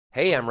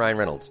Hey, I'm Ryan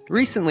Reynolds.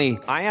 Recently,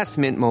 I asked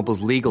Mint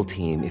Mobile's legal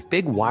team if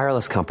big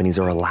wireless companies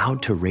are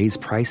allowed to raise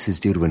prices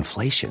due to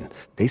inflation.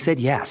 They said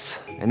yes.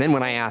 And then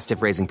when I asked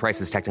if raising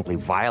prices technically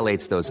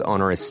violates those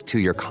onerous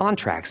two-year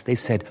contracts, they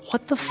said,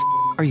 "What the f***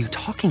 are you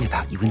talking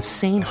about, you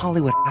insane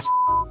Hollywood ass?"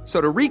 So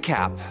to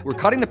recap, we're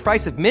cutting the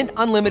price of Mint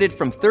Unlimited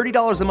from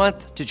 $30 a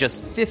month to just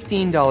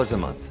 $15 a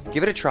month.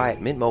 Give it a try at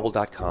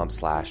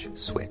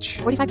mintmobile.com/switch.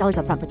 $45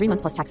 up front for 3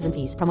 months plus taxes and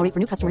fees. Promo rate for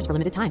new customers for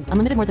limited time.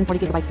 Unlimited more than 40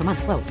 gigabytes per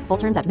month. Slows full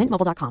terms at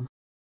mintmobile.com.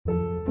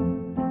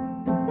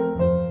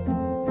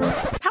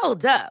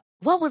 Hold up.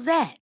 What was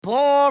that?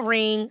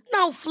 Boring.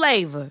 No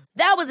flavor.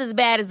 That was as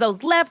bad as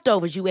those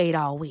leftovers you ate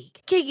all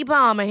week. Keke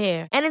Palmer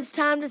here, and it's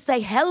time to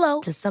say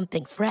hello to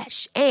something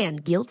fresh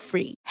and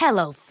guilt-free.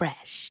 Hello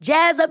Fresh.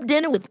 Jazz up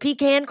dinner with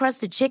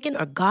pecan-crusted chicken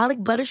or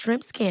garlic butter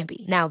shrimp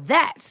scampi. Now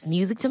that's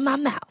music to my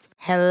mouth.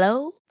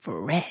 Hello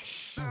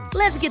Fresh.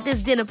 Let's get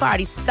this dinner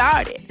party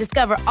started.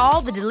 Discover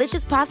all the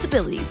delicious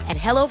possibilities at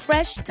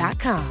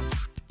hellofresh.com.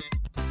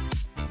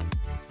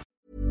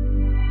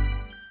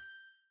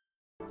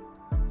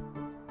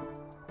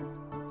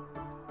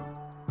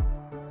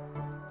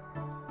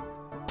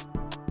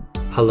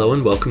 Hello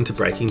and welcome to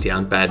Breaking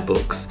Down Bad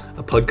Books,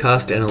 a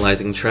podcast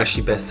analysing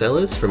trashy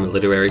bestsellers from a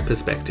literary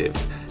perspective.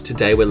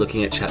 Today we're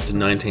looking at chapter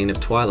 19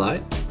 of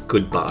Twilight,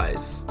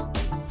 Goodbyes.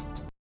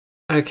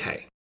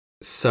 Okay,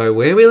 so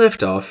where we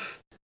left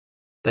off,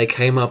 they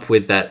came up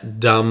with that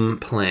dumb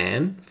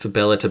plan for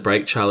Bella to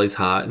break Charlie's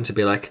heart and to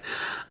be like,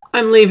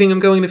 "I'm leaving,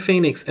 I'm going to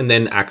Phoenix," and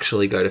then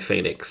actually go to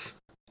Phoenix.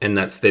 And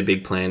that's their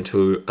big plan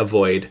to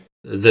avoid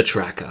the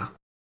tracker,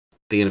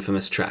 the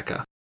infamous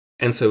tracker.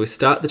 And so we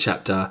start the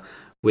chapter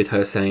with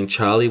her saying,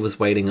 "Charlie was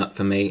waiting up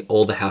for me,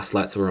 all the house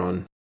lights were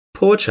on.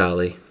 Poor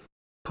Charlie.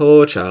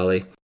 Poor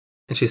Charlie."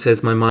 And she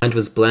says, "My mind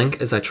was blank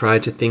as I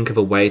tried to think of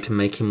a way to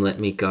make him let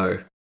me go.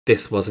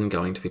 This wasn't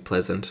going to be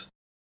pleasant."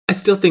 I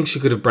still think she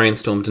could have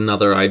brainstormed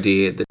another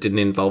idea that didn't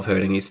involve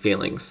hurting his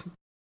feelings.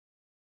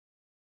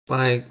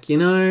 Like,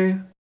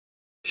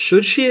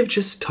 should she have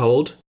just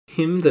told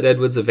him that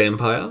Edward's a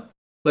vampire?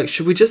 Like,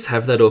 should we just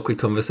have that awkward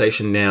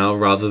conversation now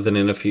rather than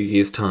in a few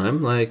years'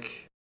 time?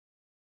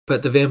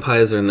 But the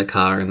vampires are in the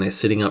car and they're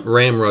sitting up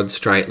ramrod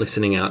straight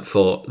listening out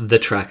for the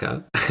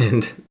tracker,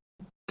 and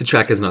the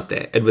tracker's not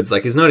there. Edward's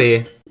like, "He's not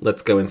here,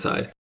 let's go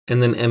inside."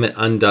 And then Emmett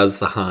undoes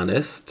the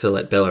harness to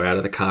let Bella out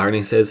of the car and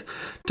he says,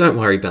 "Don't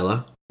worry,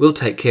 Bella, we'll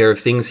take care of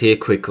things here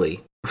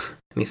quickly."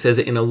 And he says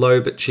it in a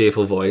low but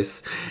cheerful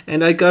voice,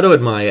 and I got to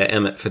admire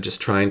Emmett for just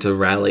trying to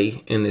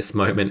rally in this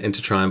moment and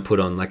to try and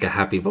put on like a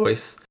happy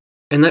voice.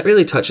 And that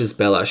really touches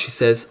Bella. She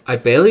says, "I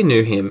barely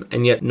knew him,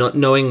 and yet not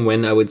knowing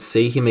when I would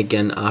see him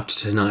again after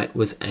tonight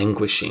was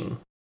anguishing."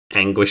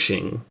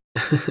 Anguishing.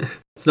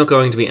 It's not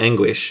going to be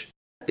anguish.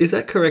 Is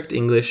that correct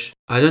English?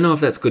 I don't know if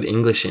that's good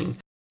Englishing.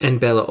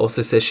 And Bella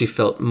also says she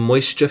felt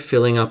moisture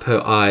filling up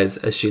her eyes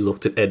as she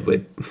looked at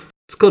Edward.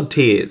 It's called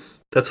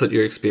tears. That's what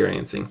you're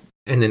experiencing.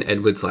 And then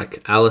Edward's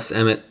like, "Alice,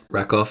 Emmett,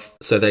 rack off."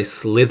 So they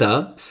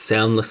slither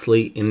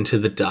soundlessly into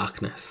the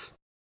darkness,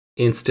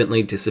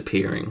 instantly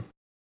disappearing.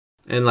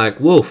 And like,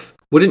 woof,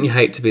 wouldn't you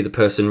hate to be the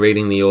person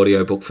reading the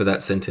audiobook for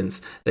that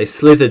sentence? They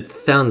slithered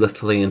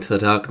soundlessly into the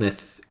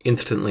darkness,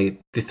 instantly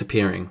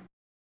disappearing.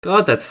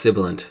 God, that's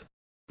sibilant.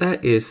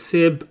 That is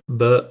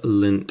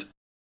sibilant.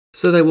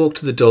 So they walk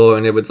to the door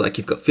and Edward's like,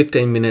 "You've got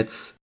 15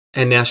 minutes.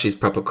 And now she's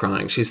proper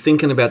crying. She's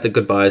thinking about the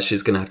goodbyes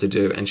she's going to have to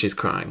do and she's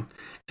crying.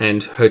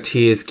 And her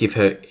tears give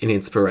her an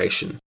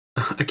inspiration.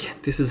 Again,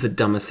 this is the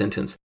dumbest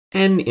sentence.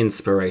 An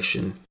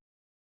inspiration.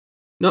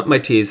 Not my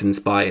tears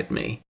inspired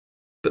me.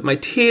 But my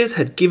tears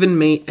had given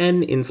me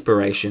an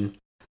inspiration.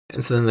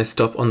 And so then they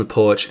stop on the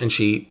porch and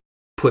she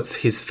puts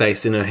his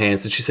face in her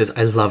hands and she says,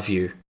 "I love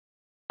you.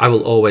 I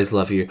will always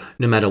love you,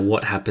 no matter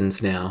what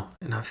happens now."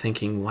 And I'm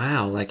thinking,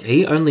 wow, like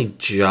he only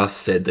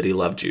just said that he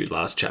loved you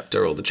last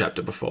chapter or the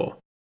chapter before.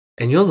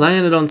 And you're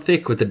laying it on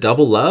thick with the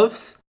double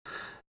loves?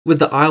 With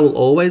the "I will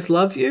always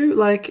love you"?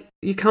 Like,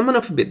 you're coming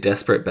off a bit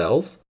desperate,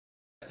 Bells.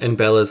 And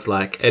Bella's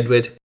like,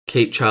 "Edward,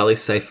 keep Charlie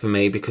safe for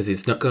me because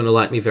he's not going to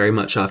like me very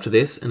much after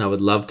this, and I would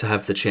love to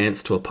have the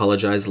chance to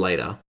apologise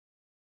later."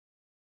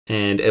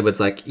 And Edward's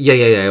like,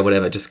 yeah,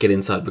 whatever, just get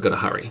inside, we've got to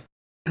hurry.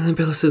 And then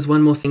Bella says,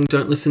 "One more thing,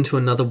 don't listen to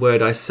another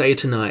word I say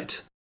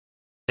tonight."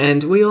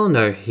 And we all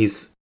know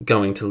he's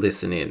going to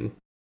listen in.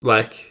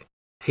 Like,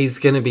 he's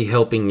going to be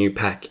helping you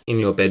pack in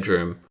your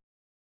bedroom,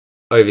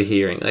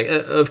 overhearing. Like,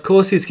 of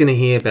course he's going to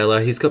hear,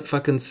 Bella, he's got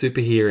fucking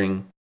super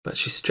hearing. But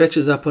she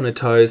stretches up on her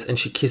toes and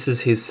she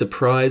kisses his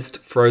surprised,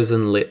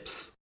 frozen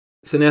lips.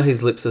 So now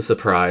his lips are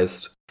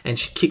surprised. And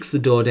she kicks the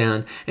door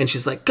down and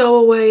she's like, "Go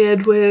away,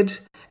 Edward."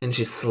 And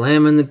she's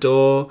slamming the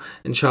door.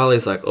 And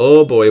Charlie's like,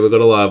 "Oh boy, we've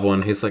got a live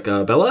one." He's like,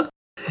 Bella?"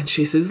 And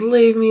she says,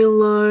 "Leave me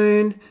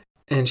alone."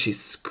 And she's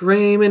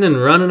screaming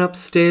and running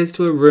upstairs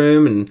to her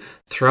room and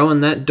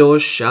throwing that door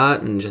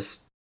shut and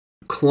just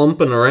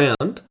clomping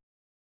around.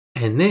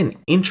 And then,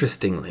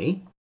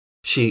 interestingly,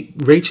 she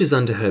reaches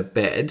under her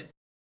bed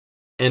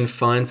and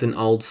finds an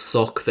old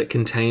sock that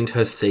contained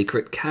her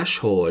secret cash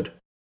hoard.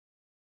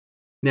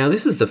 Now,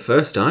 this is the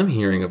first I'm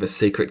hearing of a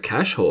secret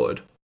cash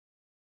hoard.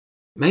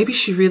 maybe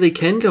she really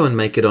can go and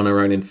make it on her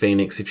own in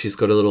Phoenix if she's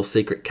got a little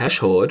secret cash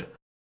hoard.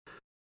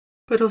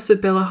 But also,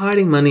 Bella,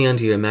 hiding money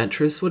under your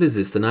mattress, what is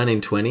this, the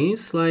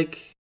 1920s?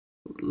 Like,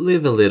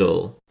 live a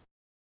little.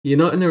 You're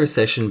not in a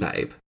recession,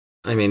 babe.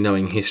 I mean,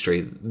 knowing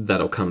history,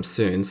 that'll come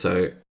soon,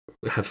 so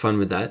have fun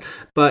with that.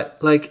 But,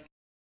 like,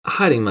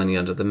 hiding money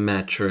under the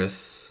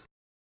mattress...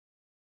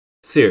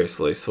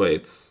 Seriously,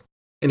 sweets.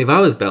 And if I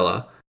was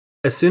Bella,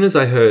 as soon as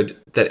I heard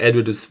that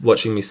Edward was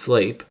watching me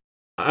sleep,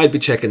 I'd be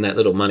checking that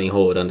little money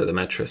hoard under the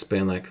mattress,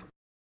 being like,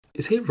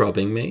 is he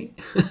robbing me?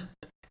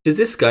 Is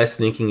this guy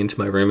sneaking into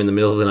my room in the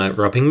middle of the night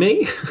robbing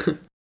me?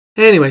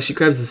 Anyway, she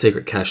grabs the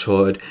secret cash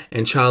hoard,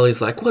 and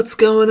Charlie's like, what's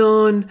going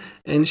on?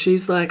 And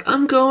she's like,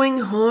 I'm going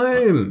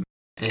home.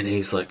 And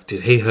he's like,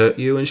 did he hurt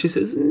you? And she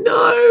says,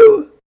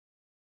 no.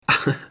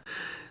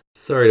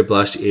 Sorry to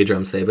blast your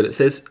eardrums there, but it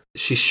says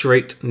she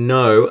shrieked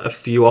no a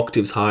few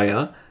octaves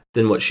higher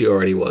than what she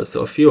already was.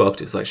 So a few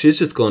octaves. Like, she's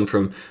just gone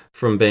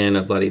from being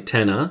a bloody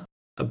tenor,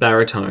 a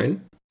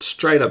baritone,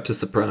 straight up to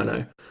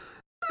soprano.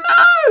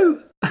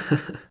 No!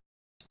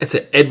 And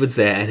so Edward's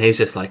there, and he's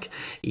just like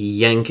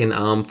yanking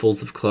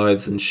armfuls of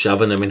clothes and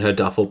shoving them in her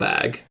duffel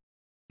bag.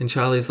 And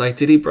Charlie's like,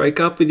 did he break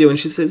up with you? And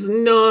she says,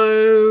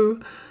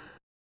 no.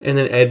 And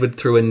then Edward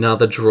threw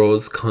another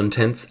drawer's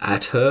contents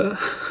at her.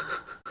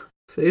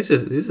 So he's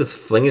just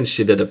flinging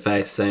shit at her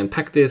face, saying,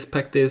 pack this,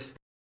 pack this.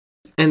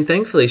 And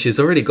thankfully, she's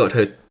already got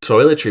her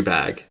toiletry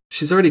bag.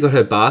 She's already got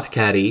her bath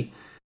caddy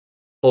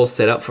all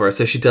set up for her,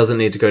 so she doesn't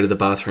need to go to the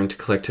bathroom to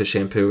collect her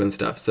shampoo and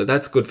stuff. So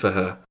that's good for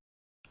her.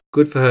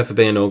 Good for her for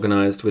being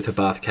organised with her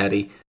bath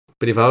caddy.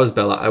 But if I was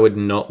Bella, I would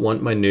not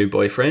want my new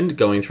boyfriend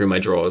going through my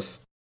drawers.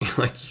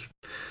 Like,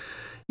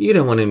 you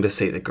don't want him to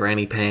see the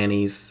granny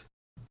panties.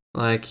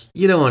 Like,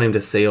 you don't want him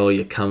to see all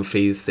your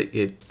comfies that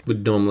you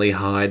would normally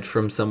hide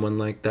from someone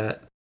like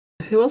that.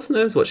 Who else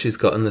knows what she's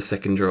got in the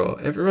second drawer?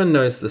 Everyone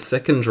knows the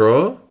second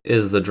drawer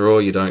is the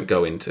drawer you don't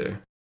go into.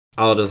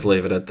 I'll just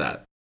leave it at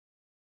that.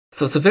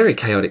 So it's a very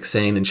chaotic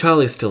scene, and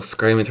Charlie's still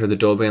screaming through the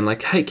door being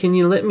like, hey, can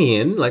you let me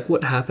in? Like,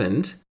 what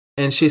happened?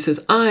 And she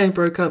says, I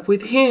broke up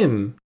with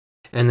him.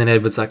 And then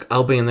Edward's like,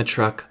 I'll be in the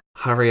truck.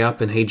 Hurry up.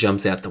 And he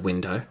jumps out the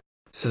window.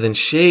 So then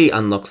she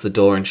unlocks the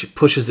door and she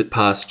pushes it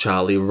past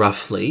Charlie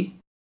roughly.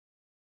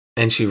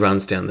 And she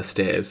runs down the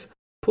stairs.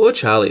 Poor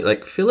Charlie,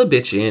 like, fill a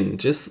bitch in.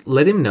 Just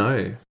let him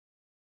know.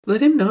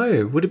 Let him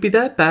know. Would it be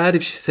that bad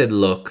if she said,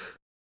 look,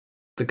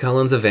 the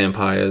Cullens are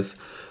vampires.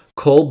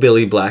 Call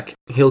Billy Black.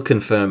 He'll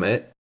confirm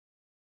it.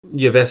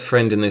 Your best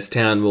friend in this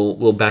town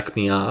will back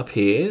me up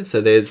here. So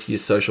there's your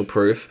social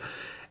proof.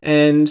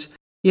 And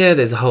yeah,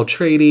 there's a whole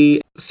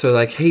treaty, so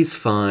like he's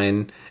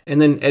fine. And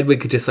then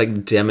Edward could just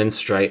like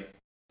demonstrate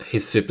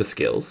his super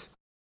skills.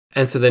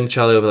 And so then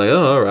Charlie will be like,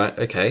 oh, all right,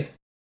 okay,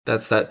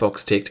 that's that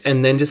box ticked.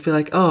 And then just be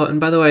like, oh, and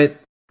by the way,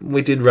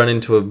 we did run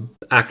into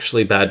a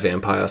actually bad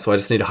vampire, so I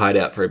just need to hide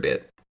out for a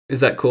bit. Is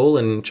that cool?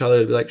 And Charlie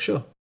would be like,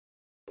 sure.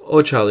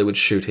 Or Charlie would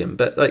shoot him.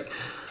 But like,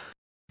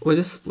 we're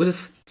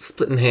just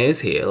splitting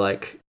hairs here.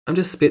 Like, I'm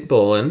just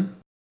spitballing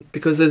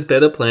because there's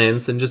better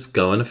plans than just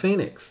going to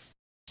Phoenix.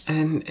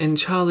 And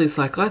Charlie's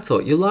like, I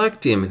thought you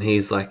liked him. And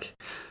he's like,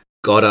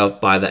 got up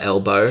by the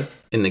elbow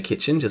in the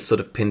kitchen, just sort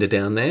of pinned her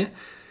down there.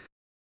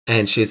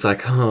 And she's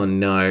like, oh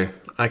no,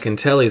 I can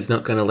tell he's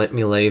not going to let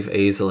me leave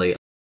easily.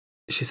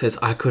 She says,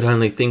 I could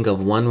only think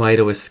of one way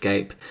to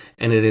escape,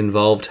 and it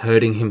involved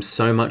hurting him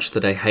so much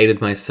that I hated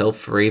myself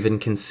for even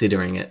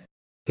considering it.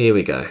 Here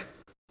we go.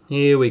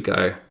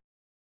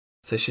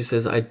 So she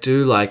says, I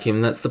do like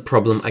him. That's the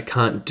problem. I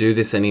can't do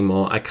this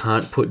anymore. I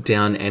can't put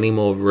down any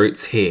more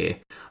roots here.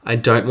 I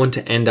don't want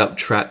to end up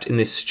trapped in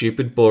this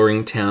stupid,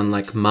 boring town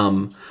like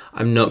Mum.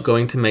 I'm not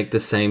going to make the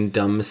same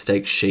dumb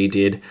mistake she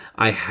did.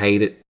 I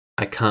hate it.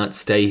 I can't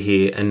stay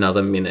here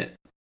another minute.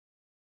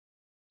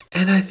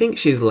 And I think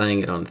she's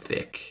laying it on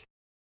thick.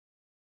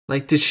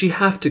 Like, did she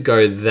have to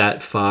go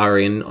that far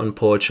in on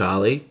poor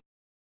Charlie?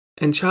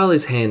 And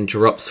Charlie's hand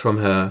drops from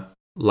her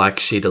like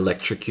she'd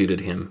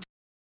electrocuted him.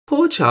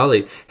 Poor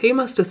Charlie. He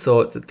must have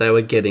thought that they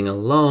were getting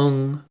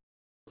along.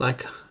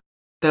 Like,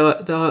 they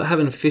were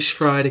having a fish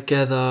fry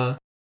together.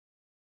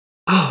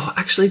 Oh,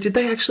 actually, did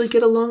they actually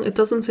get along? It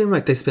doesn't seem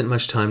like they spent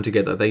much time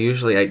together. They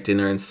usually ate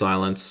dinner in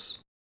silence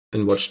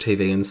and watched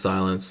TV in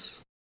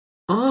silence.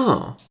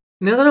 Oh,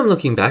 now that I'm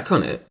looking back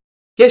on it,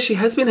 yeah, she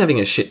has been having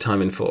a shit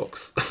time in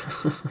Forks.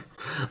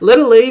 Let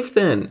her leave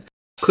then.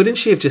 Couldn't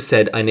she have just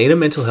said, I need a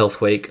mental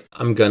health week.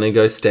 I'm going to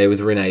go stay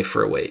with Renee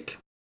for a week.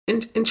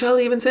 And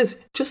Charlie even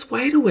says, just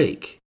wait a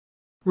week.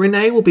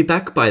 Renee will be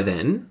back by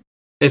then.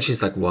 And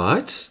she's like,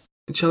 what?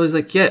 And Charlie's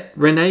like, yeah,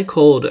 Renee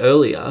called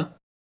earlier.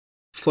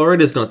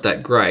 Florida's not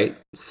that great,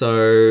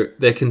 so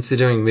they're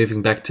considering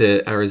moving back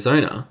to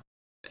Arizona.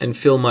 And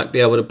Phil might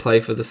be able to play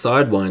for the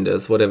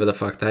Sidewinders, whatever the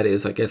fuck that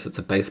is. I guess it's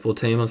a baseball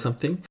team or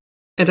something.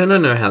 And I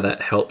don't know how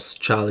that helps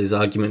Charlie's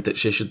argument that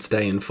she should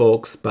stay in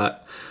Forks,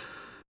 but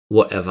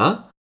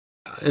whatever.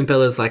 And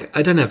Bella's like,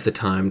 I don't have the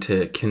time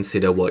to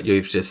consider what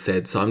you've just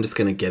said, so I'm just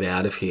going to get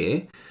out of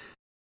here.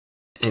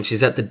 And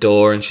she's at the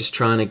door and she's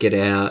trying to get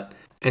out.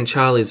 And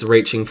Charlie's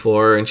reaching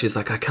for her and she's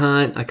like, I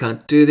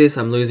can't do this.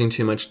 I'm losing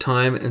too much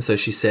time. And so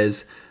she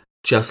says,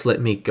 just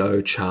let me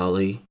go,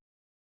 Charlie.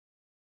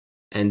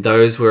 And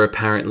those were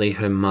apparently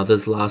her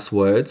mother's last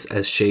words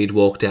as she'd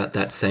walked out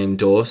that same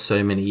door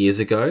so many years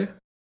ago.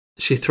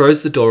 She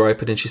throws the door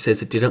open and she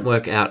says, it didn't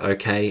work out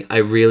okay. I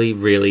really,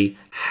 really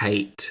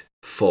hate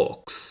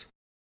forks.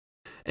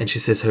 And she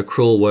says her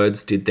cruel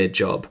words did their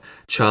job.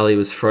 Charlie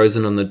was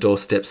frozen on the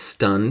doorstep,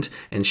 stunned,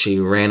 and she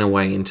ran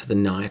away into the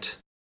night.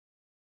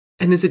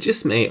 And is it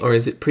just me, or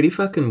is it pretty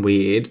fucking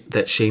weird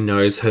that she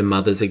knows her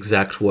mother's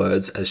exact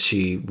words as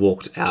she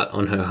walked out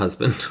on her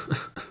husband?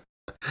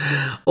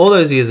 All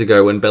those years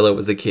ago when Bella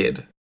was a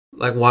kid.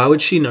 Like, why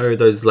would she know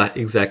those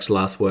exact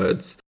last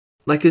words?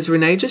 Like, is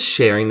Renee just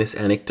sharing this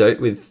anecdote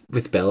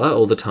with Bella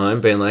all the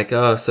time, being like,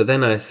 oh, so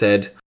then I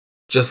said,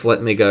 just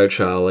let me go,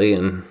 Charlie,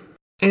 And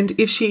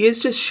if she is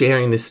just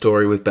sharing this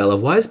story with Bella,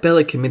 why is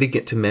Bella committing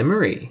it to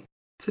memory?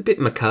 It's a bit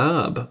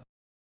macabre.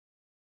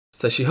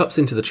 So she hops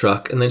into the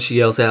truck and then she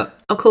yells out,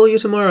 I'll call you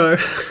tomorrow.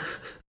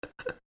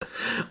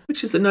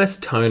 Which is a nice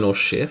tonal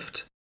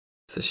shift.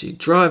 So she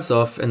drives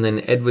off and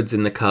then Edward's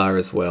in the car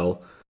as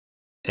well.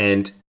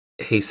 And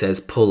he says,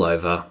 pull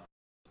over.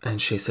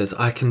 And she says,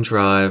 I can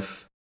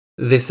drive.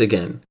 This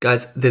again.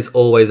 Guys, there's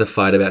always a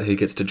fight about who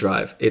gets to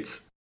drive.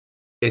 It's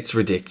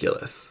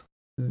ridiculous.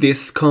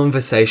 This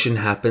conversation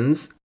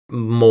happens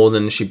more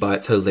than she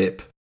bites her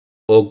lip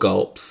or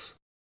gulps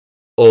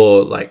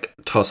or like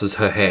tosses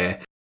her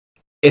hair.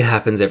 It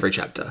happens every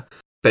chapter.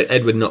 But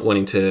Edward not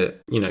wanting to,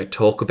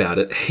 talk about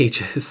it,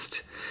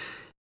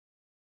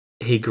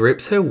 he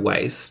grips her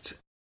waist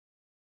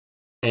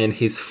and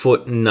his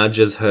foot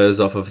nudges hers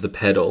off of the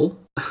pedal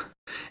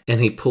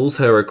and he pulls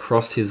her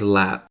across his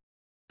lap,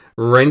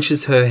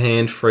 wrenches her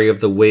hand free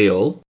of the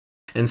wheel,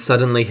 and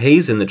suddenly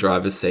he's in the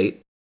driver's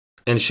seat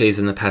and she's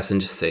in the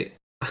passenger seat.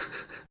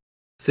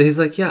 So he's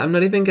like, yeah, I'm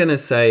not even going to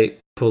say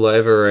pull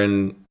over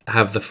and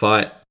have the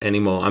fight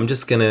anymore. I'm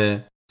just going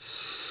to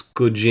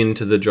scudge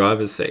into the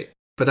driver's seat.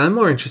 But I'm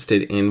more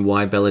interested in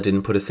why Bella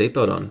didn't put a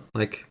seatbelt on.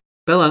 Like,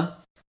 Bella,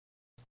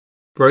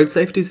 road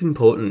safety is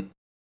important.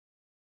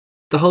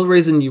 The whole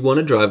reason you want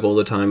to drive all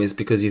the time is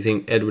because you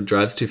think Edward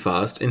drives too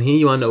fast, and here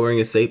you are not wearing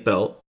a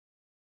seatbelt.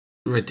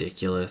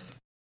 Ridiculous.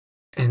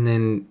 And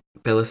then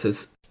Bella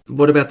says,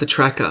 what about the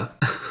tracker?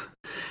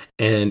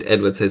 And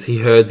Edward says, he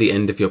heard the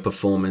end of your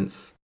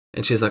performance.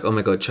 And she's like, oh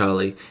my God,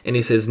 Charlie. And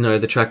he says, no,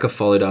 the tracker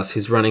followed us.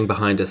 He's running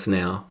behind us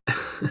now.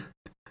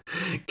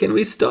 Can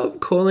we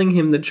stop calling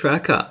him the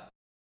tracker?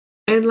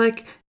 And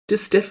like,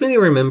 does Stephanie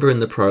remember in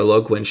the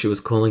prologue when she was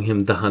calling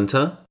him the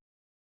hunter?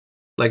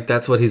 Like,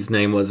 that's what his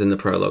name was in the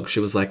prologue. She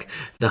was like,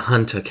 the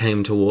hunter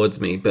came towards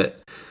me. But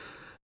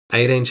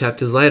 18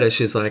 chapters later,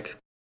 she's like,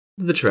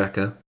 the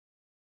tracker.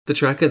 The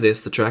tracker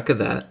this, the tracker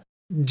that.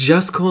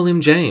 Just call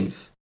him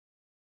James.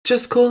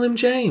 Just call him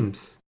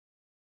James.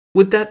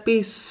 Would that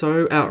be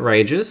so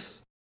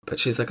outrageous? But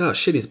she's like, oh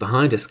shit, he's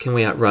behind us. Can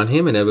we outrun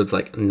him? And Edward's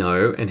like,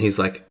 no. And he's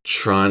like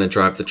trying to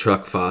drive the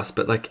truck fast.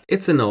 But like,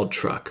 it's an old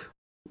truck.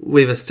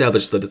 We've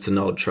established that it's an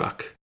old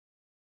truck.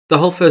 The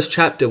whole first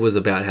chapter was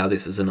about how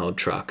this is an old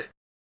truck.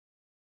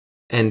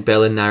 And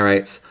Bella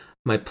narrates,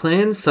 my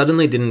plan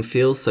suddenly didn't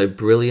feel so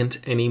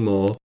brilliant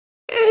anymore.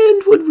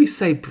 And would we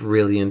say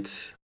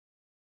brilliant?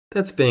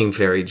 That's being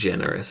very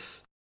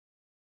generous.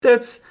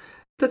 That's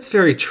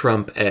very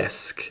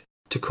Trump-esque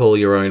to call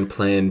your own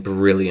plan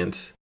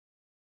brilliant.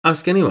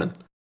 Ask anyone.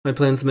 My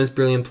plan's the most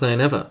brilliant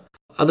plan ever.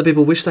 Other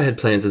people wish they had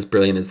plans as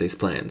brilliant as these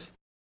plans.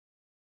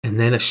 And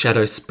then a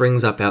shadow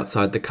springs up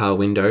outside the car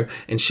window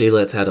and she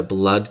lets out a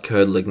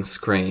blood-curdling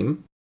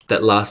scream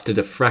that lasted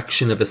a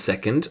fraction of a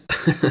second.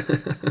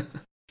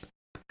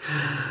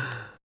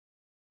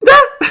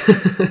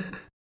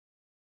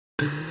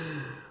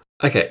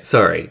 Okay,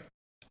 sorry.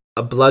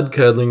 A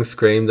blood-curdling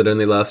scream that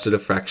only lasted a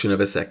fraction of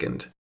a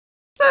second.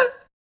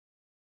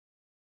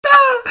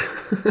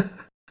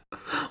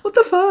 What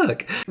the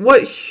fuck?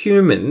 What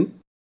human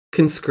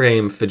can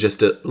scream for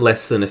just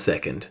less than a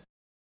second?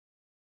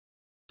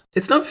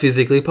 It's not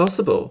physically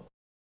possible.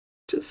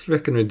 Just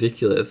freaking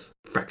ridiculous.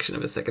 Fraction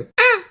of a second.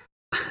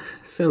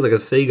 Sounds like a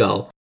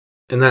seagull.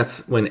 And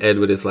that's when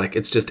Edward is like,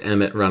 it's just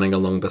Emmett running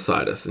along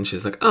beside us. And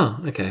she's like, oh,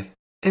 okay.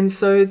 And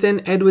so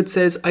then Edward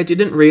says, I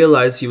didn't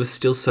realise you were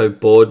still so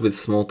bored with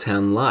small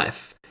town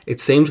life. It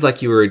seemed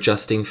like you were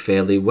adjusting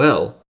fairly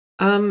well.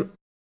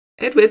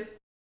 Edward,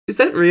 is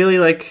that really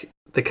like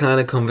the kind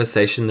of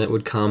conversation that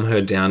would calm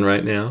her down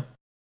right now?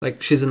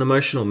 Like, she's an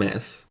emotional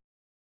mess.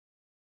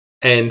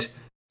 And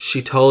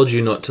she told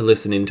you not to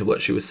listen into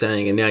what she was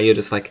saying, and now you're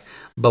just like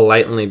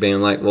blatantly being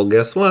like, well,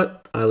 guess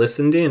what? I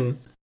listened in.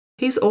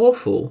 He's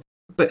awful.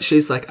 But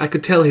she's like, I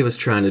could tell he was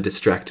trying to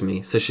distract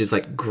me, so she's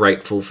like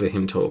grateful for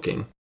him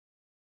talking.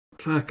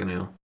 Fucking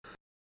hell.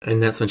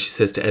 And that's when she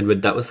says to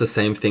Edward, that was the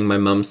same thing my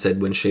mum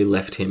said when she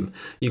left him.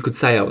 You could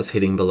say I was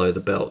hitting below the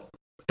belt.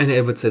 And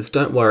Edward says,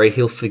 don't worry,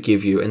 he'll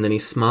forgive you. And then he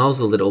smiles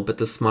a little, but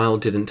the smile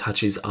didn't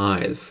touch his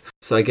eyes.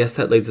 So I guess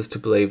that leads us to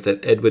believe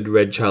that Edward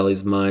read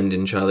Charlie's mind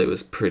and Charlie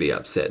was pretty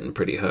upset and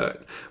pretty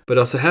hurt. But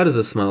also, how does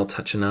a smile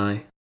touch an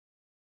eye?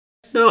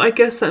 no, I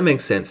guess that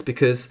makes sense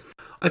because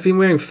I've been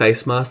wearing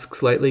face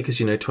masks lately because,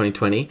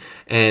 2020,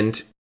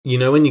 and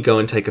when you go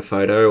and take a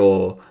photo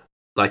or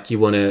like you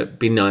want to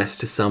be nice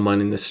to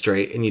someone in the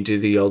street and you do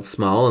the old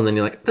smile and then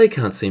you're like, they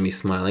can't see me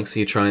smiling. So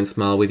you try and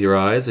smile with your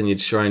eyes and you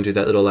try and do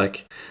that little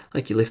like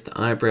you lift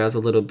the eyebrows a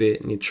little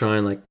bit and you try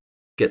and like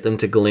get them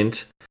to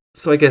glint.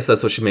 So I guess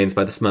that's what she means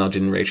by the smile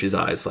didn't reach his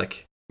eyes.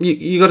 Like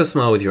you got to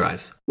smile with your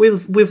eyes.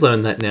 We've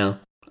learned that now.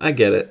 I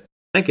get it.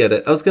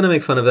 I was going to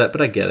make fun of that,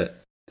 but I get it.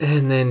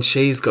 And then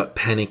she's got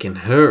panic in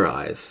her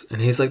eyes.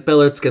 And he's like,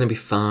 Bella, it's going to be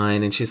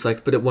fine. And she's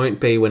like, but it won't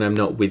be when I'm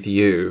not with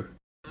you.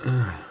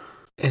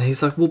 And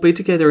he's like, we'll be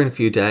together in a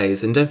few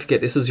days. And don't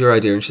forget, this was your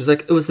idea. And she's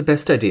like, it was the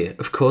best idea.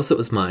 Of course it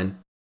was mine.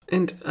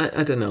 And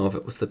I don't know if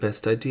it was the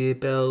best idea,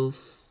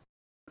 Bells.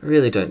 I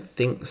really don't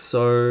think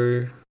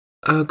so.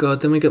 Oh God,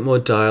 then we get more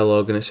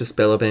dialogue and it's just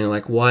Bella being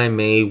like, why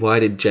me? Why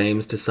did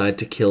James decide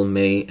to kill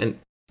me? And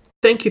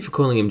thank you for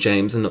calling him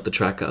James and not the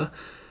tracker.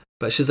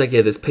 But she's like,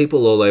 yeah, there's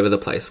people all over the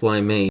place.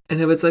 Why me? And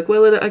Edward's like,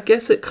 well, I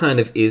guess it kind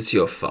of is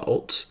your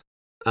fault.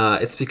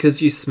 It's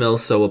because you smell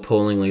so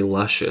appallingly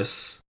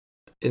luscious.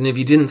 And if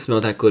you didn't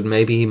smell that good,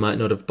 maybe he might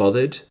not have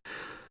bothered.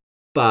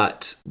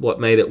 But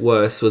what made it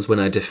worse was when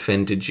I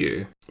defended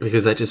you.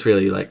 Because that just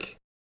really,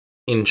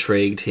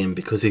 intrigued him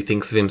because he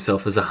thinks of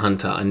himself as a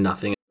hunter and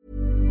nothing.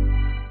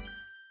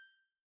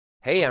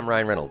 Hey, I'm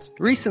Ryan Reynolds.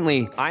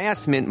 Recently, I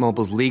asked Mint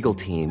Mobile's legal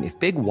team if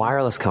big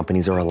wireless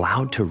companies are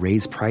allowed to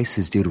raise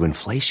prices due to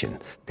inflation.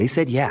 They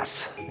said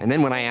yes. And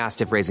then when I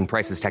asked if raising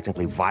prices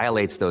technically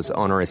violates those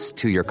onerous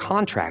 2-year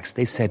contracts,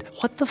 they said,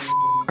 what the f***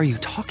 are you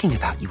talking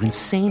about, you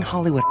insane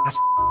Hollywood ass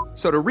f-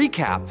 So to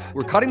recap,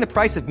 we're cutting the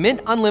price of Mint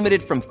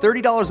Unlimited from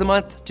 $30 a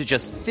month to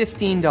just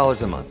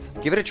 $15 a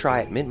month. Give it a try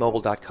at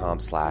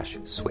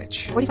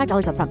mintmobile.com/switch.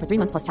 $45 up front for 3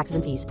 months plus taxes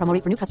and fees. Promo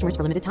rate for new customers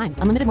for limited time.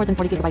 Unlimited more than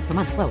 40 gigabytes per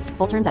month. Slows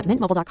full terms at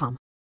mintmobile.com.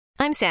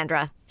 I'm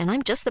Sandra, and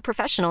I'm just the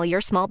professional your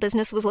small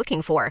business was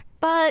looking for.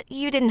 But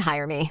you didn't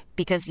hire me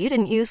because you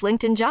didn't use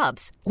LinkedIn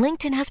Jobs.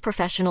 LinkedIn has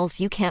professionals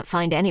you can't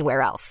find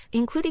anywhere else,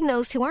 including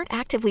those who aren't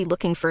actively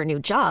looking for a new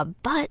job,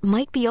 but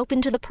might be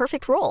open to the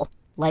perfect role,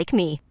 like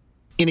me.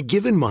 In a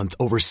given month,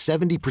 over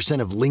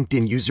 70% of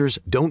LinkedIn users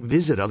don't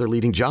visit other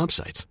leading job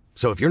sites.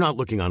 So if you're not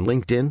looking on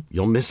LinkedIn,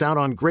 you'll miss out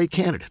on great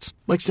candidates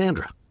like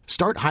Sandra.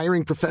 Start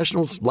hiring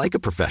professionals like a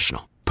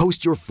professional.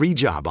 Post your free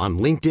job on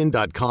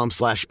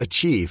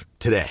linkedin.com/achieve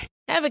today.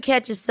 Ever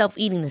catch yourself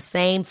eating the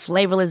same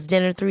flavorless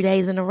dinner 3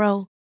 days in a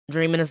row?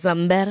 Dreaming of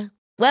something better?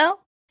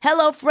 Well,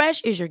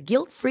 HelloFresh is your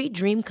guilt-free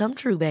dream come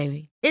true,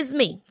 baby. It's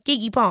me,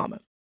 Keke Palmer.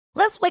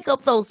 Let's wake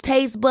up those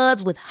taste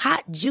buds with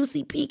hot,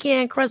 juicy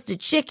pecan-crusted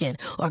chicken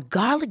or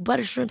garlic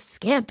butter shrimp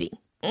scampi.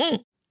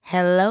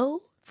 Hello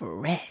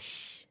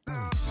Fresh.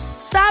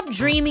 Stop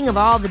dreaming of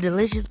all the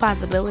delicious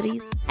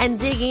possibilities and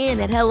dig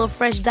in at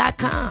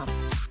HelloFresh.com.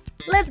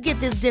 Let's get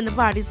this dinner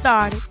party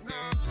started.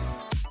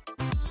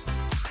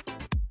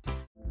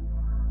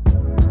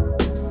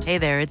 Hey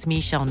there, it's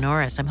Michelle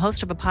Norris. I'm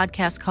host of a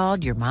podcast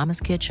called Your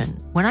Mama's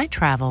Kitchen. When I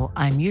travel,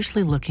 I'm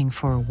usually looking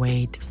for a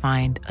way to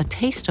find a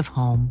taste of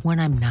home when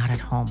I'm not at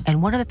home.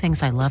 And one of the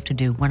things I love to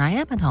do when I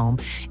am at home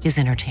is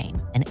entertain.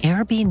 And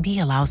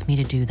Airbnb allows me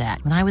to do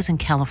that. When I was in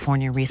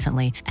California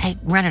recently, I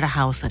rented a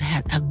house that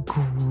had a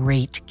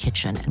great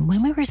kitchen. And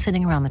when we were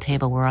sitting around the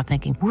table, we were all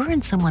thinking, we're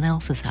in someone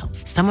else's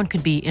house. Someone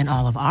could be in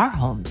all of our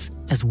homes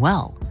as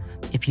well.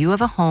 If you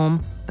have a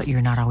home, but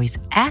you're not always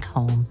at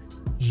home,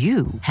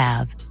 you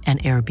have an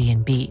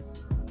Airbnb.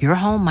 Your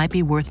home might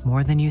be worth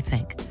more than you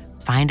think.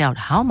 Find out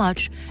how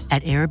much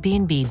at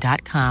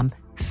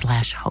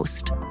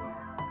airbnb.com/host.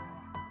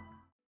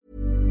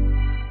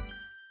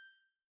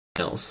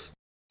 Else.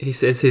 He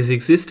says his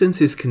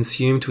existence is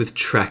consumed with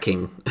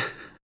tracking.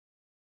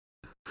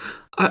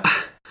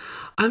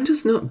 I'm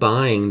just not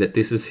buying that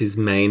this is his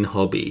main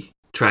hobby,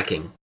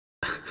 tracking.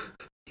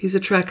 He's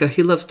a tracker.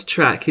 He loves to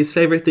track. His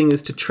favorite thing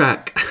is to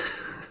track.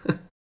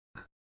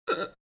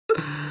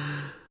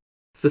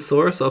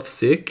 Thesaurus off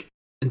sick,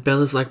 and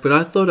Bella's like, but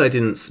I thought I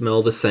didn't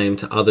smell the same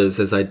to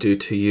others as I do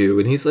to you.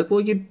 And he's like, well,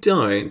 you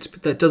don't,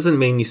 but that doesn't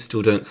mean you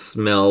still don't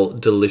smell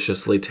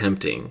deliciously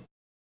tempting.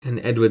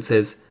 And Edward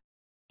says,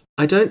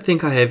 I don't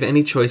think I have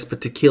any choice but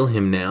to kill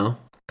him now.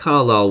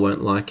 Carlisle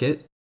won't like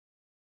it.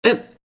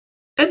 And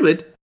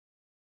Edward,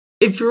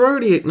 if you're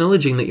already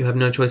acknowledging that you have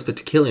no choice but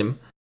to kill him,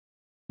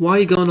 why are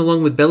you going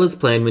along with Bella's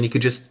plan when you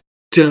could just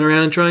turn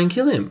around and try and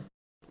kill him?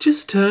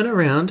 Just turn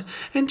around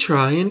and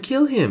try and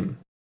kill him.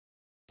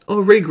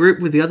 Or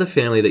regroup with the other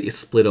family that you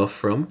split off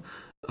from.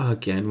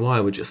 Again, why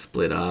would you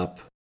split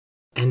up?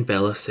 And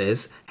Bella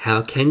says,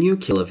 how can you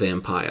kill a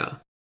vampire?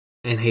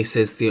 And he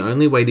says the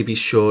only way to be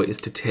sure is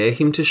to tear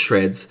him to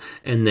shreds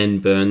and then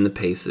burn the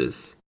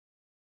pieces.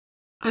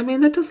 I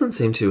mean, that doesn't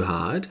seem too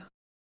hard.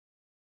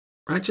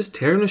 Right, just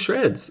tear him to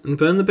shreds and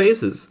burn the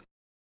pieces.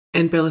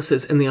 And Bella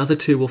says, and the other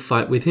two will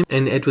fight with him.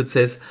 And Edward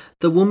says,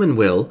 the woman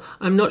will.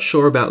 I'm not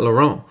sure about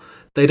Laurent.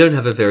 They don't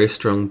have a very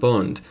strong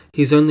bond.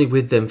 He's only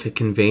with them for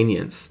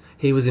convenience.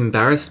 He was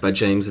embarrassed by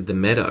James at the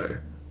meadow.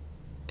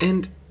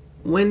 And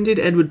when did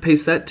Edward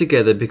piece that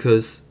together?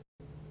 Because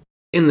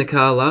in the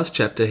car last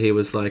chapter, he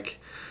was like,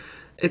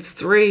 It's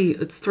three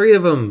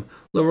of them.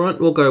 Laurent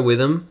will go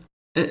with him.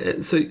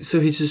 So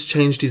he's just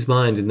changed his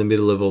mind in the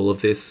middle of all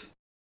of this.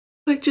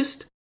 Like,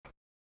 just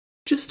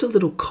a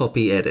little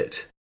copy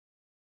edit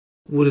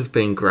would have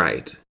been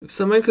great. If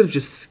someone could have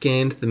just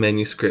scanned the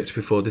manuscript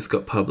before this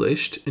got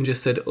published and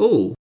just said,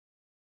 oh,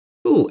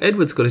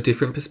 Edward's got a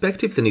different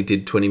perspective than he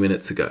did 20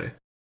 minutes ago.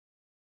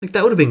 Like,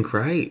 that would have been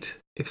great.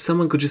 If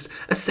someone could just,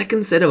 a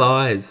second set of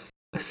eyes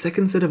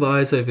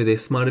over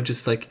this might have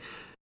just, like,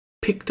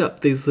 picked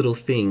up these little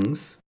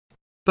things.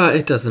 But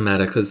it doesn't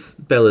matter, because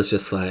Bella's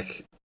just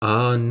like,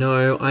 oh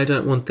no, I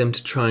don't want them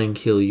to try and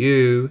kill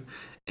you.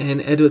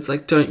 And Edward's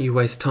like, don't you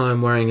waste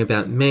time worrying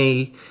about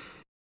me.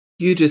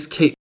 You just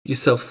keep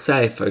yourself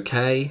safe,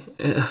 okay?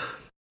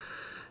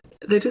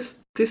 They're just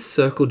this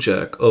circle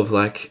jerk of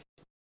like,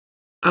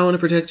 I want to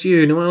protect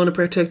you. No, I want to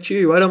protect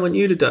you. I don't want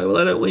you to die. Well,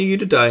 I don't want you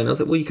to die. And I was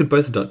like, well, you could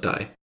both not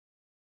die.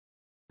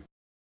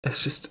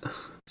 It's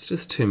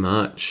just too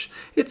much.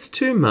 It's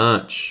too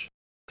much.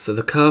 So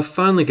the car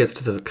finally gets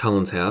to the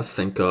Cullens house,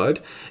 thank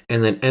God.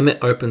 And then Emmett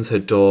opens her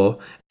door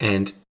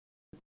and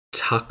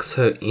tucks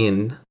her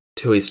in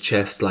to his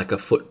chest like a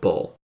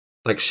football.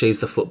 Like she's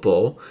the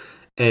football.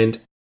 And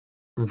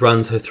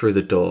runs her through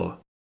the door.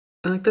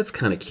 And like, that's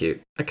kind of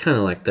cute. I kind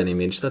of like that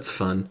image. That's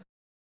fun.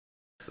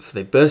 So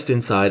they burst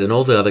inside and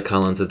all the other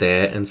Cullens are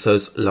there, and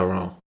so's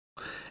Laurent.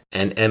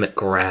 And Emmett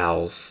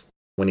growls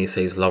when he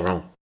sees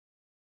Laurent.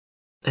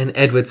 And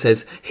Edward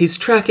says, he's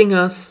tracking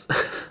us.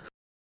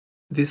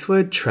 This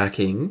word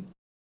tracking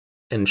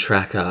and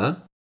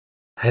tracker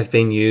have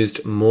been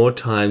used more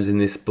times in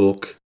this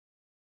book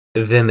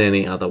than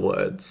any other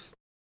words.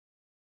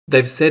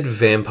 They've said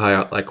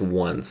vampire like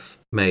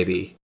once,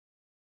 maybe.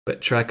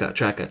 But tracker,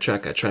 tracking,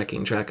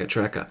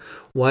 tracker.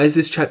 Why is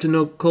this chapter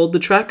not called The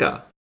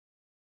Tracker?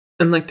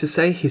 And like, to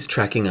say he's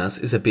tracking us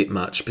is a bit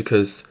much,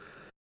 because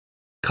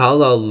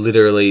Carlisle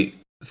literally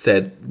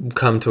said,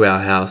 come to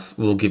our house,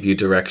 we'll give you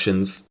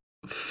directions,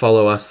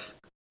 follow us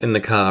in the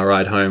car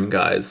ride home,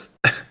 guys.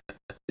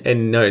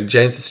 And no,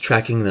 James is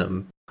tracking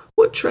them.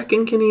 What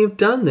tracking can he have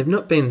done? They've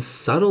not been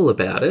subtle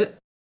about it.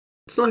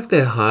 It's not like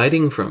they're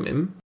hiding from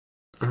him.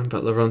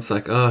 But Laurent's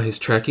like, oh, he's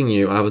tracking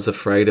you. I was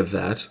afraid of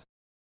that.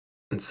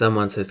 And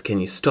someone says, can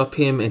you stop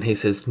him? And he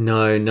says,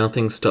 no,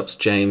 nothing stops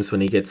James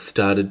when he gets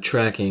started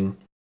tracking.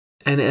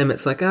 And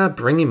Emmett's like,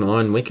 bring him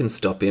on, we can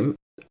stop him.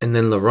 And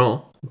then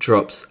Laurent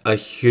drops a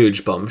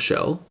huge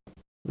bombshell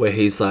where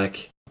he's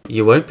like,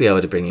 you won't be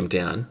able to bring him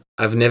down.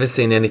 I've never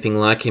seen anything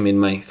like him in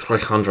my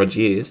 300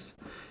 years.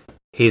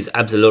 He's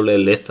absolutely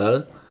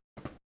lethal.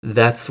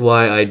 That's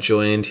why I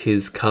joined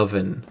his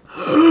coven.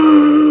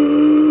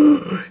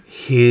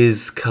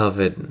 His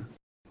coven.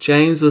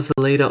 James was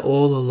the leader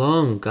all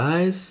along,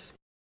 guys.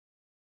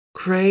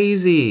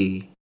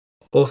 Crazy.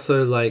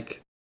 Also,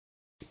 like,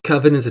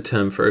 coven is a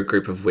term for a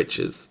group of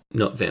witches,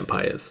 not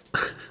vampires.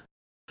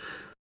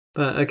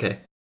 But okay.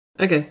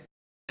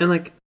 And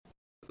like,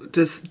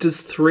 does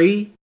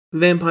 3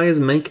 vampires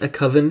make a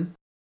coven?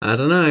 I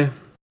don't know.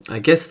 I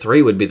guess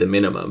 3 would be the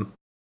minimum.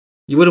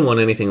 You wouldn't want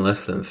anything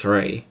less than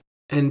 3.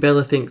 And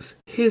Bella thinks,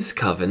 his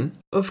coven?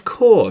 Of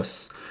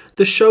course.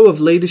 The show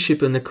of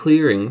leadership in the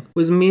clearing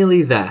was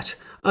merely that,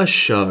 a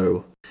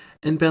show.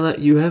 And Bella,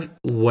 you have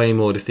way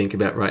more to think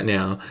about right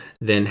now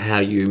than how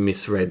you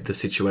misread the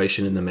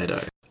situation in the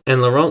meadow.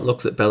 And Laurent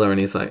looks at Bella and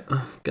he's like,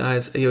 oh,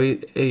 guys, are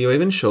you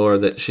even sure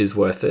that she's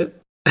worth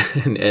it?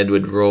 And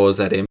Edward roars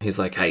at him. He's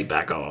like, hey,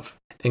 back off.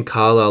 And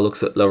Carlisle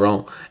looks at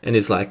Laurent and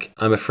is like,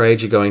 I'm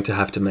afraid you're going to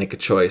have to make a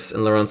choice.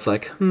 And Laurent's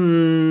like,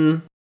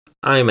 I'm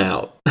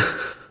out.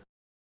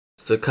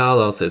 So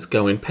Carlisle says,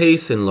 go in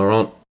peace, and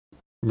Laurent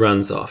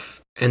runs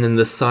off. And then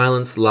the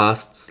silence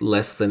lasts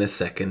less than a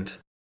second.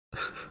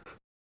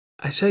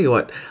 I tell you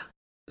what,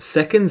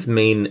 seconds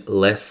mean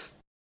less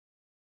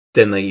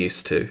than they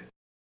used to.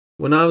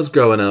 When I was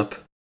growing up,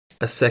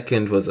 a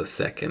second was a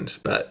second,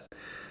 but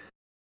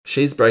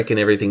she's breaking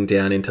everything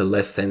down into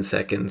less than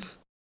seconds.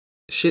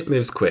 Shit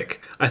moves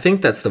quick. I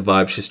think that's the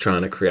vibe she's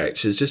trying to create.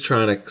 She's just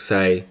trying to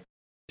say,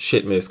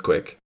 shit moves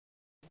quick.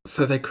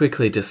 So they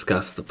quickly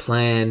discuss the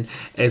plan.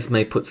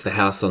 Esme puts the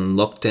house on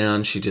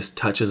lockdown. She just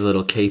touches a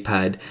little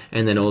keypad,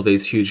 and then all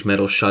these huge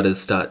metal shutters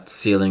start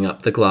sealing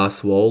up the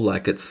glass wall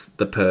like it's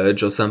the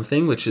Purge or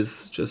something, which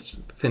is just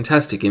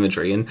fantastic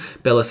imagery. And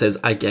Bella says,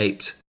 I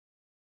gaped.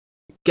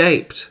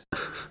 Gaped.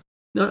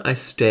 Not I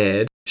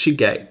stared. She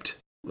gaped,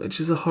 which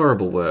is a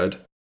horrible word.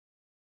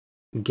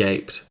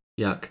 Gaped.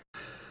 Yuck.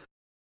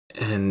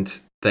 And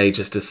they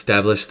just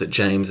establish that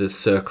James is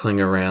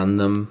circling around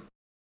them,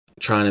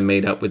 trying to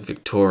meet up with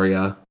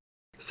Victoria.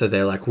 So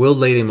they're like, we'll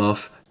lead him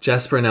off.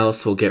 Jasper and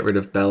Alice will get rid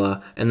of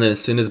Bella. And then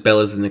as soon as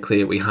Bella's in the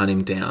clear, we hunt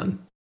him down.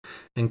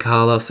 And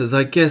Carlisle says,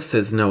 I guess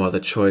there's no other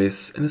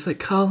choice. And it's like,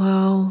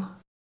 Carlisle,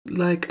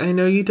 like, I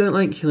know you don't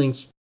like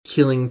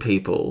killing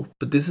people,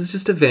 but this is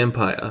just a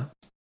vampire.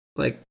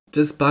 Like,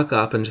 just buck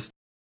up and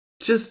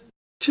just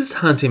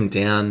hunt him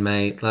down,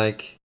 mate.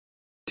 Like,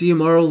 do your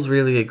morals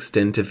really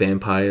extend to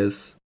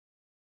vampires?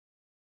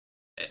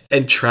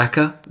 And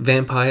tracker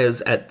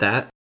vampires at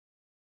that?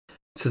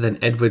 So then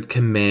Edward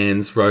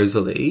commands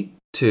Rosalie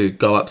to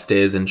go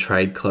upstairs and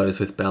trade clothes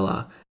with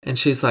Bella. And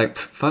she's like,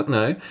 fuck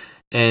no.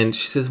 And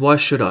she says, why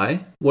should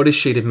I? What is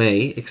she to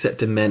me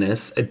except a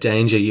menace, a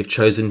danger you've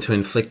chosen to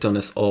inflict on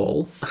us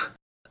all?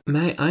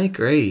 Mate, I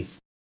agree.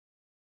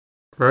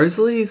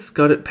 Rosalie's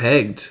got it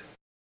pegged.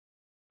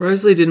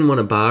 Rosalie didn't want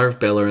a bar of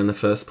Bella in the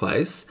first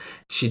place.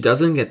 She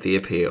doesn't get the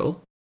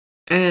appeal.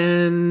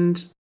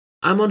 And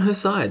I'm on her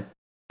side.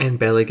 And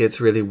Bella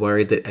gets really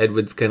worried that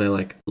Edward's going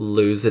to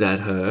lose it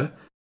at her.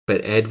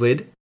 But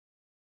Edward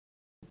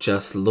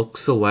just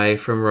looks away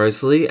from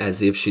Rosalie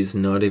as if she's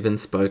not even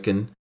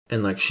spoken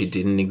and like she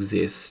didn't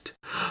exist.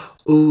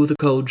 Ooh, the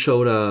cold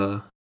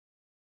shoulder.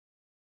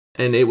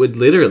 And it would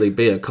literally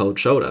be a cold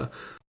shoulder.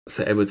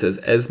 So Edward says,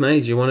 Esme, do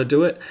you want to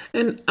do it?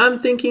 And I'm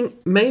thinking,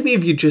 maybe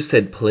if you just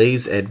said,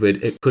 please,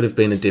 Edward, it could have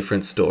been a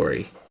different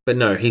story. But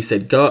no, he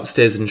said, go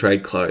upstairs and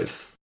trade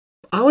clothes.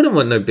 I wouldn't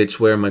want no bitch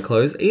wearing my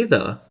clothes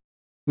either.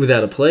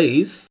 Without a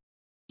please.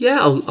 Yeah,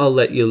 I'll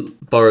let you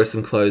borrow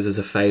some clothes as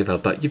a favour,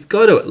 but you've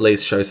got to at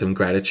least show some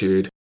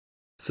gratitude.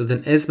 So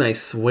then Esme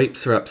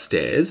sweeps her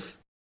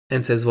upstairs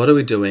and says, what are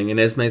we doing? And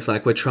Esme's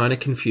like, we're trying to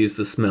confuse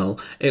the smell.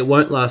 It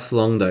won't last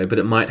long though, but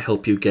it might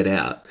help you get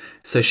out.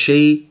 So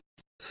she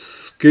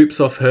scoops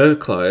off her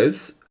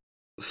clothes,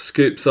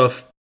 scoops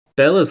off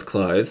Bella's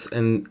clothes,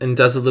 and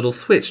does a little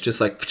switch, just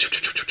like...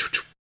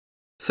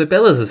 So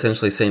Bella's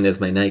essentially seen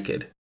Esme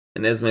naked.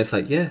 And Esme's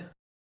like, yeah,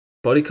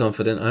 body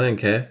confident, I don't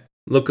care.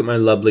 Look at my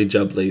lovely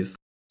jubblies.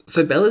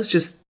 So Bella's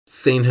just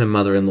seen her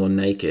mother-in-law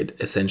naked,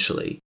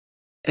 essentially.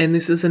 And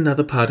this is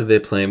another part of their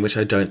plan which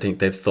I don't think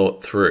they've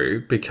thought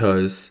through,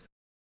 because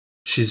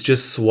she's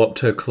just swapped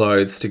her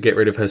clothes to get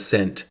rid of her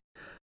scent.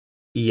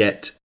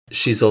 Yet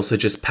she's also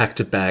just packed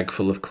a bag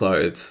full of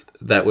clothes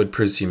that would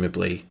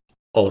presumably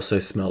also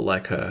smell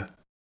like her.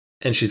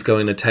 And she's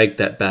going to take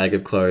that bag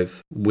of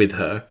clothes with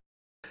her.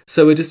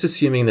 So we're just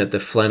assuming that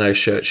the flannel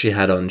shirt she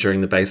had on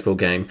during the baseball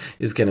game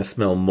is going to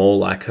smell more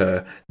like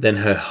her than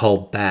her whole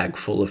bag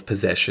full of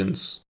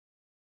possessions.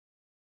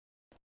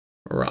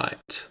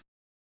 Right.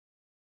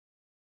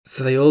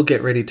 So they all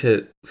get ready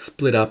to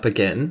split up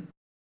again.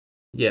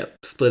 Yep,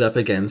 split up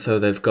again. So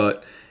they've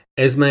got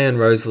Esme and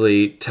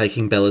Rosalie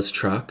taking Bella's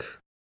truck.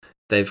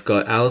 They've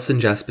got Alice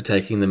and Jasper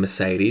taking the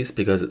Mercedes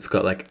because it's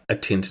got a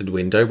tinted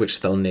window,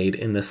 which they'll need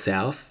in the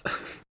south.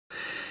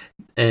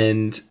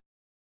 And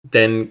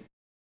then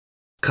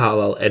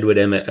Carlisle, Edward,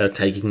 Emmett are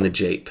taking the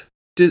Jeep.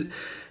 Do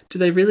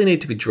they really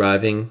need to be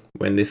driving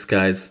when this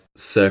guy's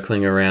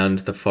circling around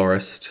the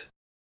forest?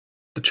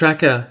 The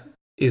tracker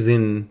is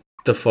in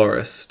the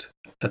forest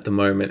at the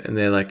moment, and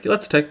they're like,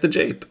 let's take the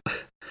Jeep.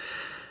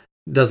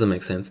 Doesn't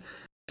make sense.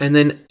 And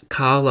then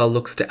Carlisle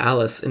looks to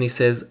Alice and he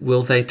says,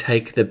 will they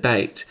take the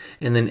bait?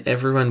 And then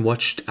everyone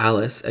watched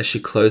Alice as she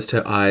closed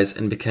her eyes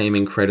and became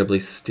incredibly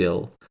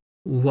still.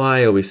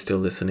 Why are we still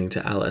listening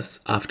to Alice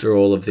after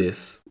all of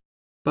this?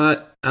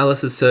 But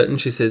Alice is certain.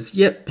 She says,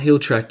 yep, he'll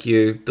track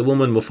you. The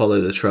woman will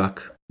follow the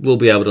truck. We'll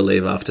be able to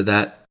leave after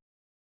that.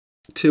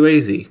 Too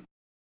easy.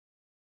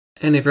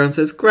 And everyone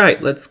says,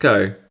 great, let's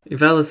go.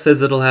 If Alice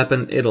says it'll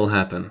happen, it'll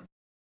happen.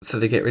 So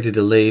they get ready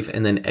to leave,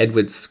 and then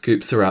Edward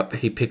scoops her up.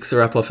 He picks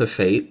her up off her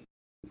feet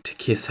to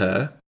kiss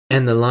her.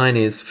 And the line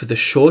is, for the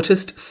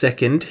shortest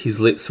second, his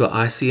lips were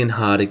icy and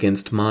hard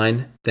against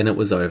mine, then it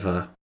was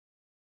over.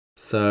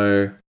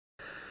 So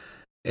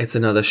it's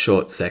another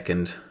short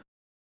second.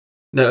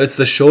 No, it's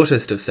the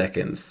shortest of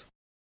seconds.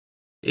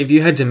 If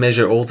you had to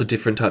measure all the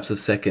different types of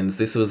seconds,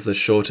 this was the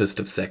shortest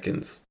of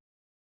seconds.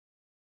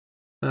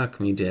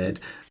 Fuck me dead.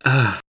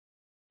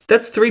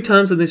 That's 3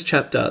 times in this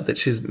chapter that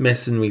she's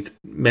messing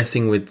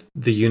with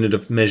the unit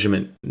of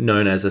measurement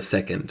known as a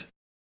second.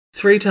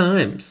 3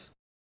 times.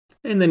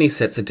 And then he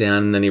sets her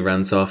down and then he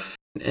runs off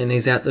and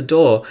he's out the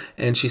door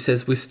and she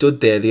says, we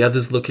stood there, the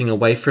others looking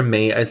away from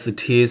me as the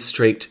tears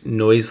streaked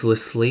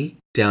noiselessly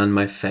down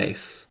my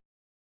face.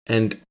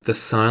 And the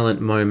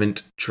silent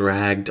moment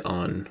dragged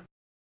on.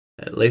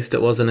 At least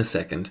it wasn't a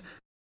second.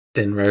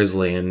 Then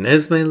Rosalie and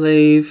Esme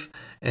leave.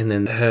 And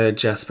then her,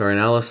 Jasper and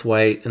Alice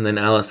wait, and then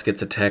Alice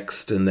gets a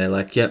text and they're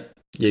like, yep,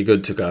 you're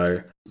good to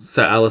go.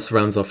 So Alice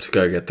runs off to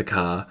go get the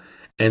car.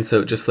 And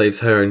so it just leaves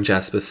her and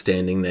Jasper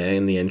standing there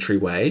in the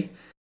entryway.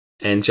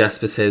 And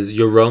Jasper says,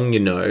 you're wrong, you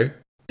know.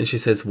 And she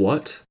says,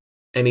 what?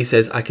 And he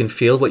says, I can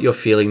feel what you're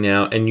feeling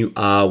now and you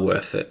are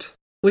worth it.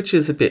 Which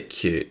is a bit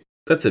cute.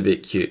 That's a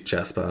bit cute,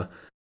 Jasper.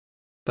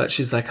 But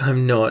she's like,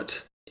 I'm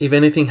not. If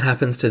anything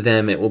happens to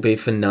them, it will be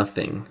for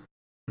nothing.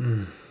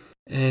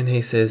 And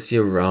he says,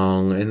 you're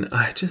wrong, and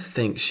I just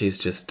think she's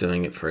just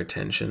doing it for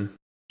attention.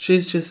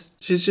 She's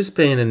just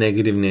being a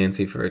negative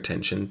Nancy for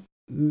attention.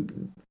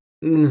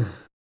 And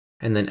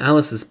then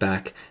Alice is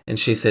back, and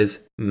she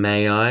says,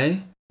 may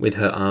I? With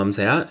her arms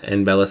out,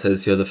 and Bella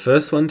says, you're the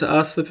first one to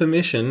ask for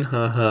permission,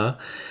 haha.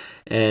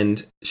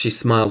 And she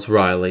smiles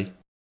wryly.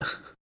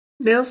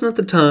 Now's not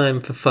the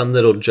time for fun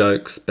little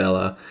jokes,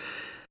 Bella.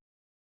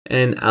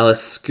 And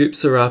Alice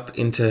scoops her up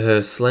into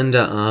her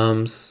slender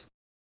arms,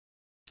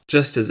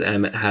 just as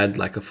Emmett had,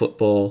 like a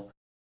football,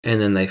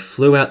 and then they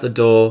flew out the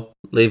door,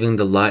 leaving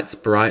the lights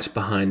bright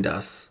behind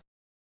us.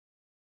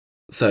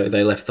 so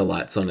they left the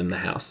lights on in the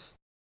house.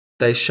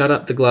 They shut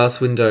up the glass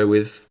window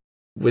with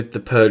the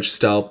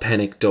Purge-style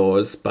panic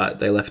doors, but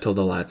they left all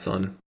the lights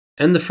on.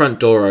 And the front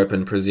door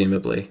open,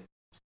 presumably.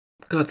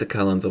 God, the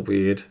Cullens are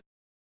weird.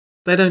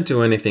 They don't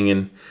do anything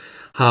in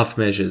half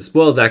measures.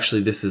 Well,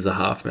 actually, this is a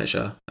half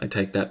measure. I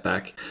take that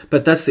back.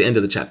 But that's the end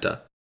of the chapter.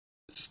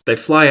 They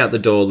fly out the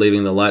door,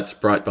 leaving the lights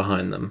bright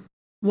behind them.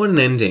 What an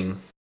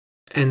ending.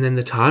 And then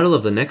the title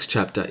of the next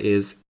chapter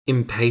is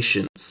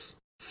Impatience.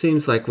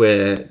 Seems like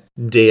we're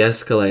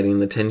de-escalating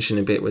the tension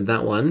a bit with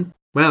that one.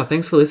 Wow,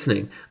 thanks for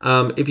listening.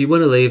 If you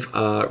want to leave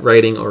a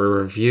rating or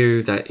a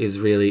review, that is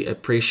really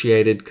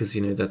appreciated because,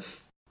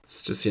 that's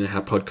just,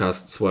 how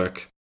podcasts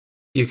work.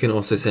 You can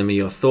also send me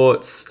your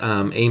thoughts.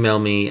 Email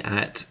me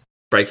at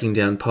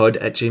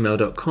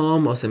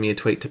breakingdownpod@gmail.com or send me a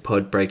tweet to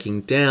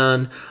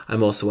podbreakingdown.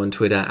 I'm also on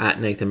Twitter at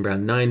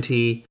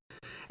NathanBrown90.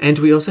 And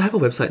we also have a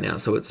website now,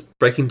 so it's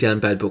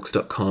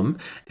breakingdownbadbooks.com.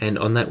 And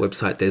on that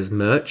website, there's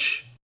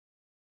merch,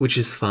 which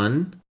is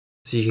fun.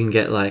 So you can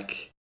get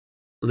like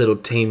little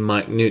Team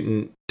Mike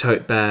Newton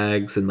tote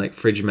bags and like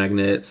fridge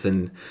magnets.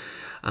 And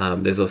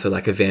there's also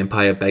like a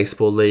Vampire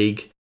Baseball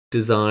League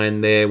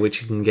design there,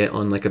 which you can get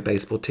on like a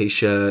baseball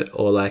t-shirt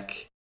or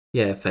like,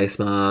 face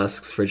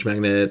masks, fridge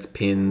magnets,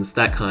 pins,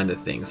 that kind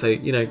of thing. So,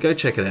 go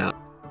check it out.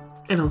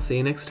 And I'll see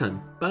you next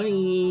time.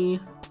 Bye.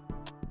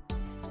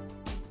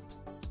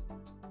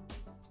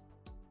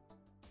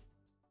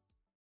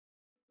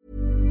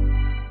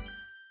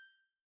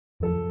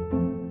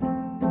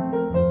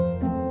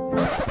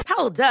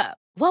 Hold up.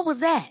 What was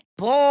that?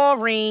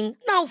 Boring.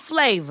 No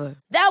flavor.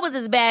 That was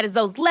as bad as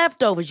those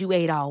leftovers you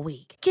ate all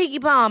week. Keke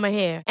Palmer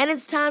here. And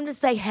it's time to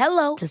say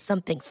hello to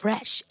something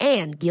fresh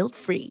and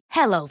guilt-free.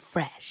 Hello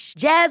Fresh.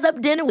 Jazz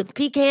up dinner with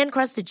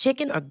pecan-crusted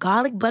chicken or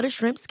garlic butter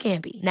shrimp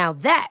scampi. Now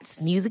that's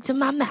music to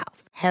my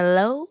mouth.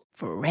 Hello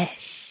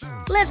Fresh.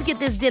 Let's get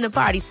this dinner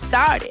party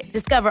started.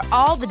 Discover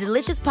all the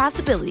delicious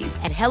possibilities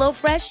at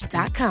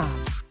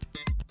HelloFresh.com.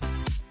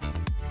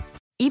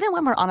 Even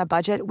when we're on a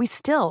budget, we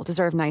still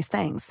deserve nice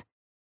things.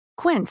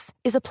 Quince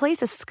is a place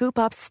to scoop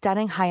up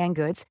stunning high-end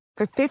goods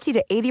for 50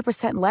 to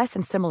 80% less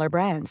than similar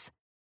brands.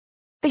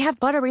 They have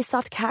buttery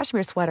soft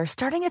cashmere sweaters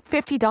starting at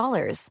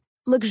 $50,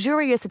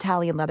 luxurious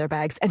Italian leather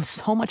bags, and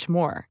so much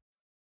more.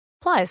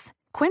 Plus,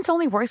 Quince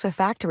only works with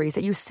factories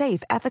that use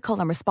safe, ethical,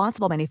 and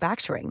responsible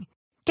manufacturing.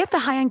 Get the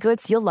high-end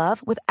goods you'll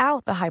love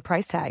without the high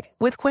price tag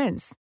with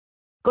Quince.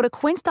 Go to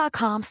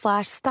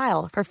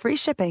quince.com/style for free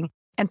shipping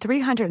and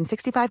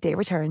 365-day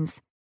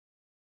returns.